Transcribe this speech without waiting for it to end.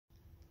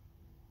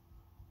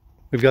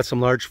We've got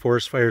some large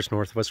forest fires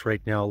north of us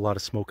right now, a lot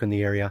of smoke in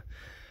the area.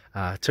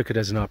 Took it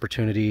as an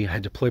opportunity. I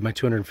deployed my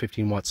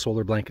 215 watt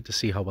solar blanket to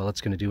see how well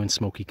it's going to do in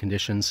smoky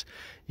conditions.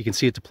 You can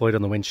see it deployed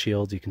on the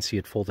windshield. You can see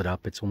it folded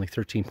up. It's only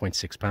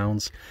 13.6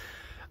 pounds.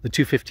 The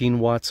 215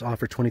 watts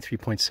offer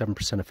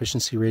 23.7%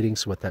 efficiency rating.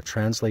 So what that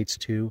translates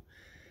to,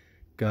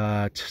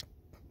 got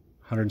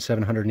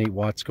 107, 108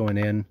 watts going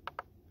in,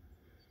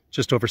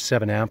 just over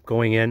 7 amp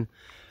going in.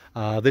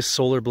 This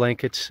solar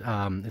blanket,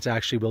 it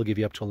actually will give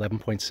you up to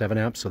 11.7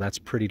 amps, so that's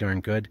pretty darn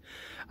good.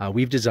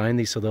 We've designed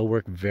these so they'll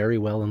work very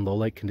well in low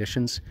light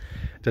conditions.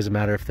 It doesn't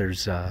matter if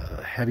there's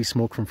heavy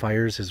smoke from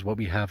fires, is what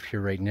we have here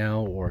right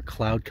now, or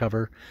cloud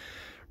cover,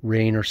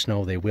 rain or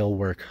snow, they will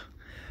work.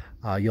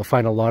 You'll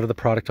find a lot of the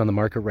product on the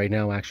market right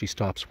now actually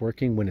stops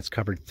working when it's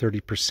covered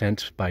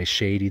 30% by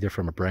shade, either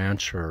from a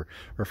branch or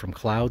from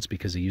clouds,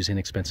 because they use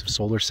inexpensive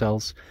solar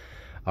cells.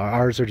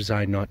 Ours are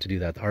designed not to do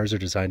that. Ours are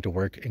designed to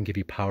work and give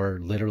you power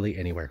literally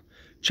anywhere.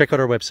 Check out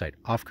our website,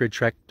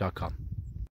 offgridtrek.com.